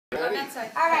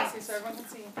side. All right. So everyone can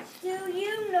see. Do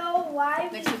you know why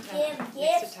we give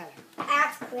gifts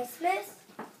at Christmas?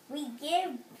 We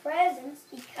give presents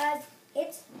because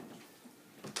it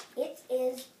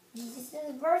is Jesus'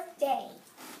 birthday.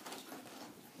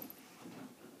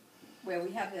 Well,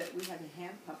 we have a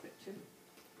hand puppet too.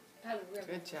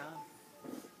 Good job.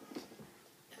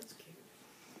 That's cute.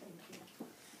 Thank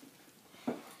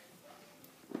you.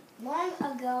 Long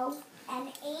ago,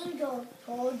 an angel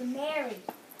told Mary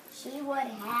she would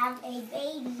have a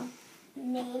baby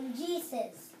named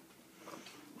Jesus.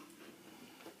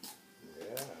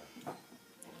 Yeah.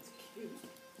 That's cute.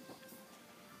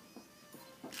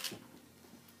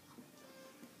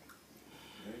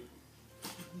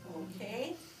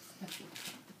 Okay.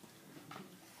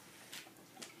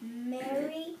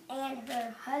 Mary and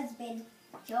her husband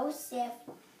Joseph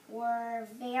were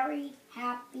very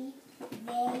happy.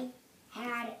 They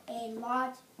had a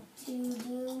lot to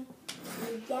do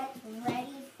to get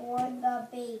ready for the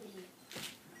baby.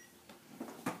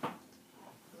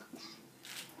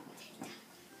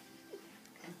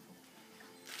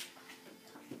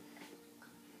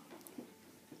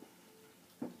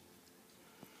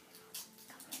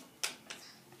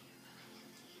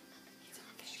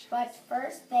 But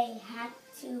first they had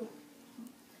to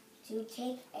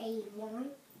take a long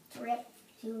trip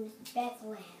to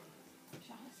Bethlehem.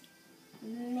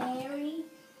 Mary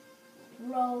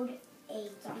rode a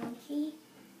donkey.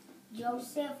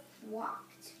 Joseph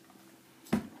walked.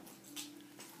 Let's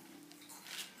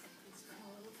go a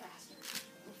little faster. A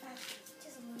little faster.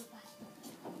 Just a little faster.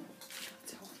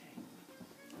 It's okay.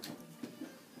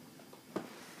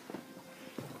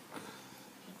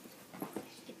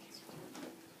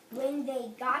 When they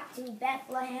got to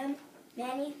Bethlehem,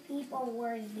 many people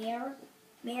were there.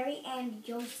 Mary and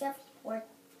Joseph were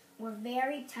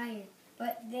very tired,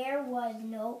 but there was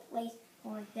no place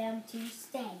for them to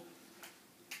stay.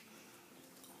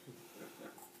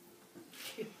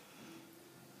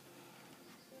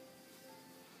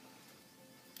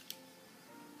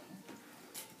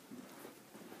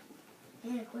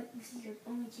 Hannah, quick, this is your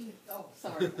only chance. Oh,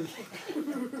 sorry.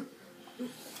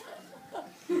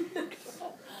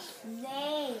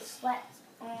 They slept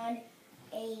on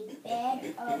a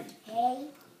bed of hay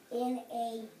in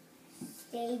a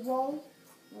stable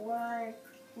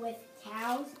with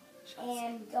cows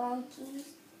and donkeys.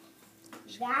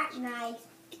 That night,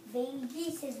 baby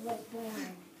Jesus was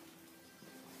born.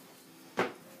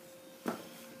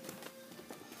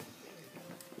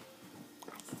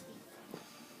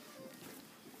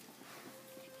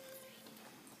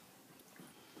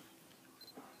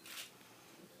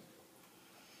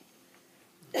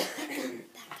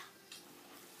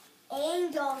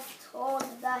 Angels told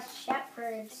the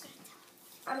shepherds,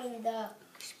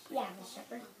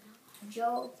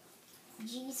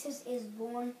 Jesus is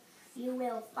born. You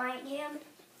will find him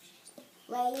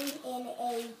laying in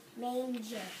a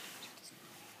manger.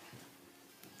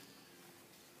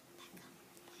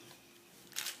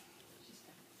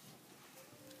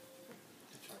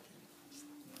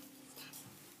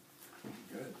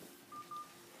 Good.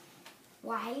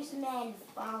 Wise men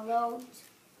followed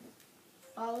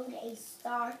a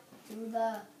star to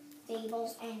the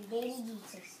stable and baby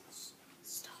Jesus.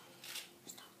 Stop.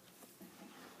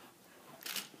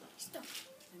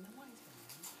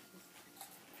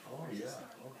 Oh, yeah.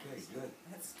 Okay, good.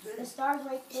 That's The good. star's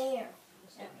right there.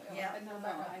 Yeah, I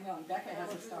know. Becca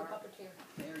has a star.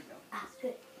 There we go. Ah,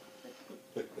 good.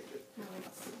 Now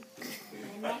let's see.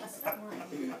 The next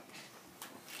one.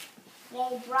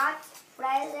 They brought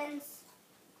presents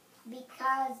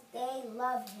because they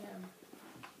love him.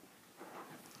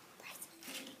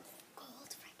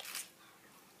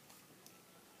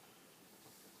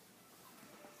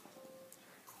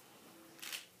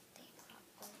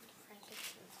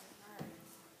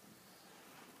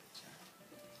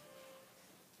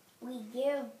 We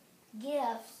give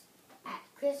gifts at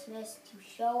Christmas to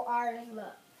show our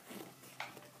love.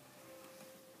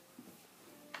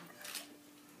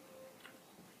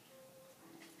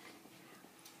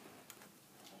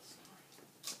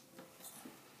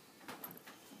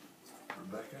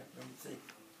 Rebecca, let me see.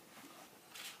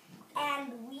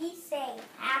 And we say,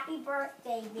 happy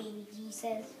birthday, baby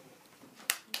Jesus.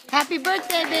 Happy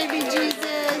birthday, baby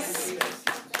Jesus.